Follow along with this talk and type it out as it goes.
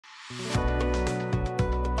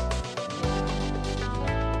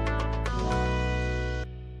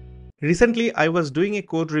Recently, I was doing a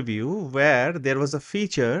code review where there was a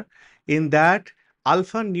feature in that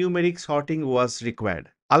alphanumeric sorting was required.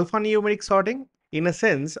 Alphanumeric sorting, in a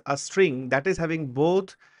sense, a string that is having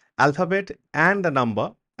both alphabet and the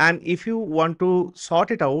number. And if you want to sort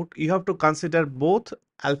it out, you have to consider both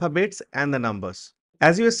alphabets and the numbers.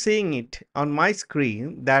 As you are seeing it on my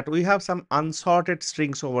screen, that we have some unsorted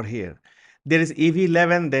strings over here. There is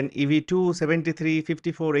EV11, then EV2, 73,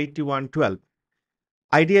 54, 81, 12.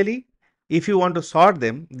 Ideally, if you want to sort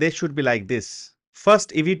them, they should be like this.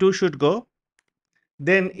 First EV2 should go,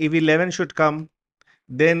 then EV11 should come,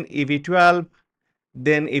 then EV12,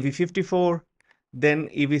 then EV54, then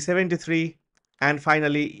EV73, and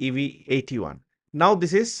finally EV81. Now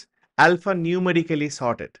this is alphanumerically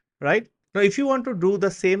sorted, right? Now if you want to do the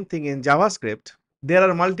same thing in JavaScript, there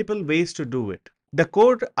are multiple ways to do it. The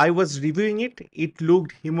code I was reviewing it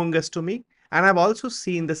looked humongous to me, and I've also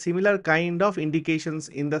seen the similar kind of indications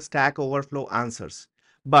in the Stack Overflow answers.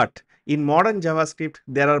 But in modern JavaScript,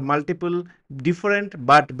 there are multiple different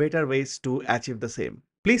but better ways to achieve the same.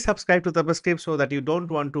 Please subscribe to tapaScript so that you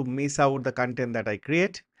don't want to miss out the content that I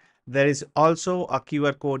create. There is also a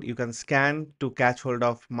QR code you can scan to catch hold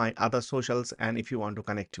of my other socials and if you want to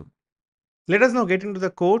connect to. Let us now get into the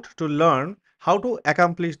code to learn how to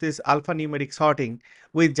accomplish this alphanumeric sorting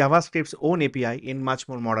with JavaScript's own API in much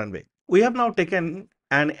more modern way. We have now taken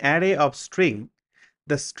an array of string.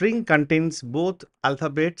 The string contains both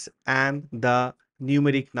alphabets and the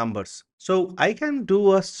numeric numbers. So I can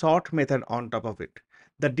do a sort method on top of it.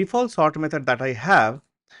 The default sort method that I have,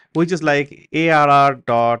 which is like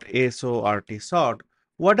arr.sort sort,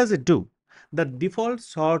 what does it do? The default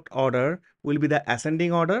sort order will be the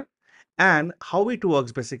ascending order, and how it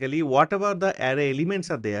works basically, whatever the array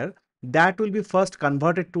elements are there, that will be first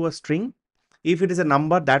converted to a string. If it is a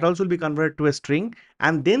number, that also will be converted to a string,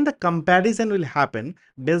 and then the comparison will happen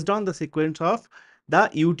based on the sequence of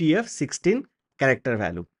the UTF-16 character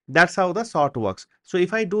value. That's how the sort works. So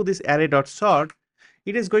if I do this array.sort,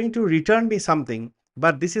 it is going to return me something,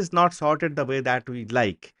 but this is not sorted the way that we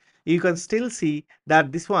like. You can still see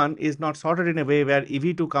that this one is not sorted in a way where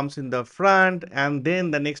EV2 comes in the front and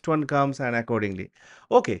then the next one comes and accordingly.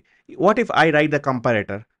 Okay, what if I write the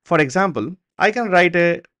comparator? For example, I can write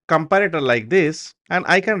a comparator like this and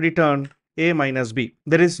I can return a minus b.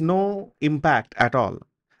 There is no impact at all.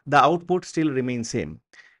 The output still remains same.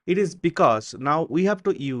 It is because now we have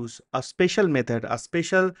to use a special method, a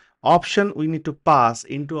special option we need to pass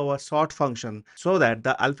into our sort function so that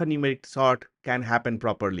the alphanumeric sort can happen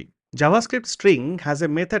properly. JavaScript string has a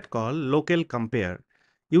method called local compare.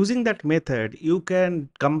 Using that method, you can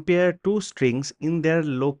compare two strings in their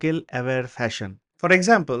local aware fashion. For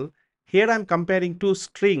example, here I'm comparing two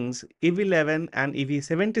strings ev11 and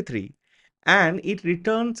ev73, and it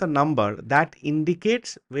returns a number that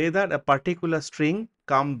indicates whether a particular string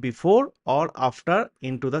come before or after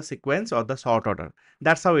into the sequence or the sort order.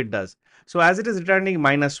 That's how it does. So as it is returning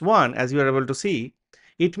 -1, as you are able to see,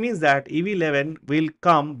 it means that ev11 will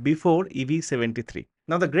come before ev73.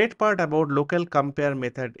 Now the great part about local compare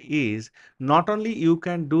method is not only you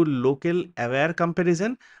can do local aware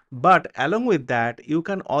comparison, but along with that you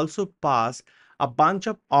can also pass a bunch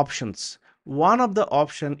of options. One of the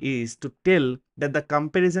option is to tell that the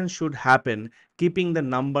comparison should happen keeping the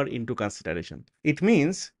number into consideration. It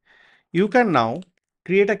means you can now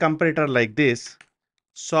create a comparator like this,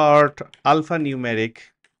 sort alphanumeric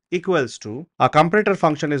equals to a comparator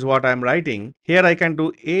function is what I'm writing. Here I can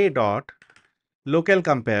do a dot local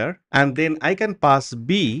compare and then I can pass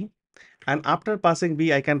b, and after passing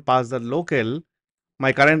b I can pass the local.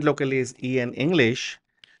 My current local is en English,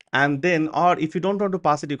 and then, or if you don't want to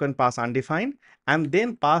pass it, you can pass undefined and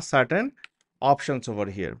then pass certain options over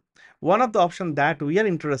here. One of the options that we are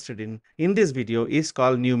interested in this video is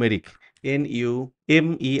called numeric, numeric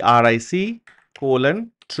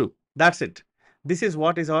 :true. That's it. This is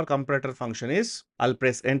what is our comparator function is. I'll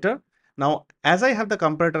press enter. Now as I have the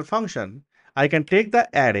comparator function, I can take the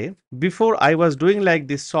array. Before I was doing like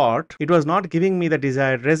this sort, it was not giving me the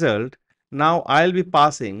desired result. Now I'll be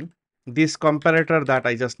passing this comparator that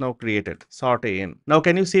I just now created, sort in. Now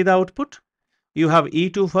can you see the output? You have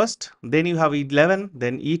E2 first, then you have E11,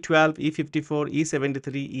 then E12, E54,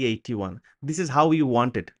 E73, E81. This is how you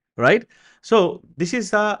want it, right? So this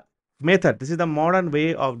is the method. This is the modern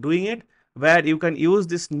way of doing it, where you can use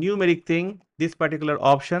this numeric thing, this particular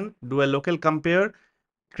option, do a local compare,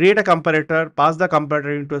 create a comparator, pass the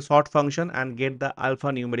comparator into a sort function and get the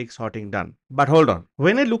alphanumeric sorting done. But hold on.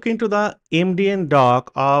 When I look into the MDN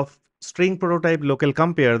doc of string prototype local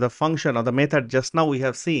compare, the function or the method just now we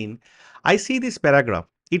have seen, I see this paragraph.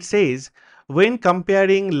 It says when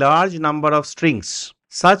comparing large number of strings,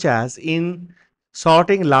 such as in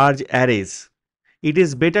sorting large arrays, it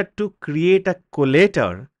is better to create a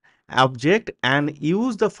collator object and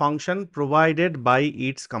use the function provided by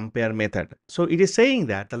its compare method. So it is saying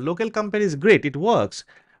that the local compare is great, it works.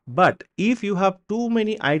 But if you have too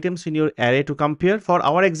many items in your array to compare, for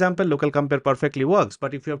our example, local compare perfectly works.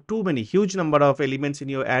 But if you have too many, huge number of elements in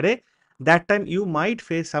your array, that time you might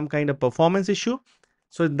face some kind of performance issue.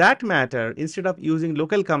 So in that matter, instead of using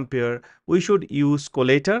local compare, we should use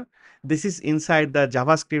collator. This is inside the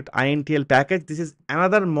JavaScript intl package. This is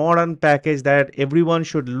another modern package that everyone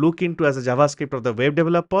should look into as a JavaScript of the web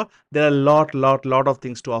developer. There are lot of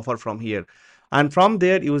things to offer from here. And from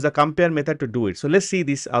there, use the compare method to do it. So let's see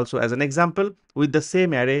this also as an example with the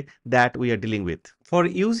same array that we are dealing with. For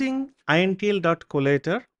using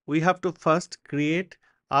Intl.Collator, we have to first create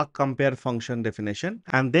a compare function definition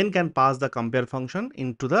and then can pass the compare function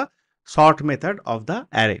into the sort method of the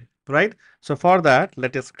array, right? So for that,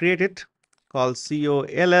 let us create it called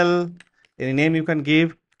COLL. Any name you can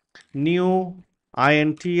give, new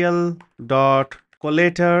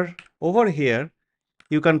Intl.Collator. Over here,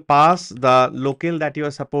 you can pass the local that you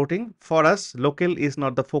are supporting. For us, local is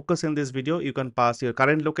not the focus in this video. You can pass your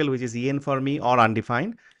current local, which is en for me, or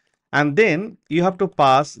undefined. And then you have to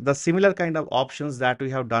pass the similar kind of options that we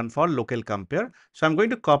have done for local compare. So I'm going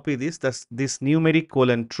to copy this numeric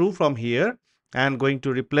colon true from here and going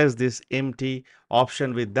to replace this empty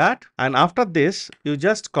option with that. And after this, you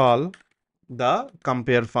just call the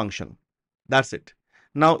compare function. That's it.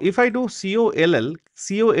 Now, if I do COLL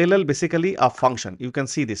basically a function. You can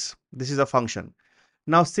see this. This is a function.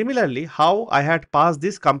 Now, similarly, how I had passed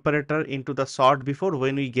this comparator into the sort before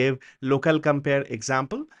when we gave local compare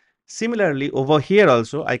example. Similarly, over here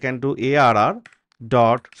also, I can do ARR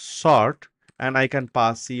dot sort and I can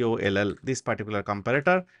pass COLL, this particular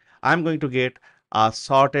comparator. I'm going to get a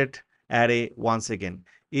sorted array once again.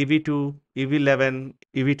 EV2, EV11,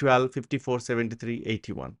 EV12, 54, 73,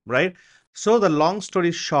 81, right? So the long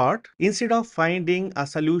story short, instead of finding a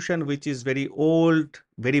solution which is very old,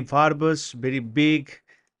 very verbose, very big,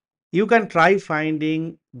 you can try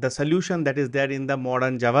finding the solution that is there in the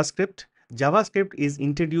modern JavaScript. JavaScript is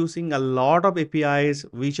introducing a lot of APIs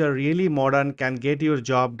which are really modern, can get your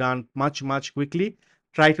job done much quickly.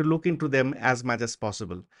 Try to look into them as much as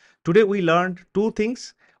possible. Today we learned two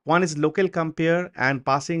things. One is local compare and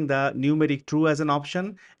passing the numeric true as an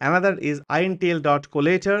option. Another is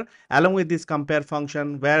intl.collator along with this compare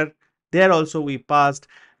function, where there also we passed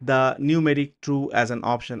the numeric true as an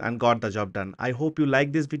option and got the job done. I hope you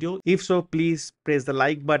like this video. If so, please press the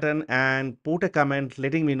like button and put a comment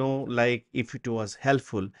letting me know like if it was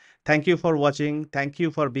helpful. Thank you for watching. Thank you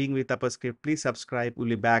for being with tapaScript. Please subscribe. We'll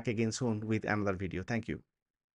be back again soon with another video. Thank you.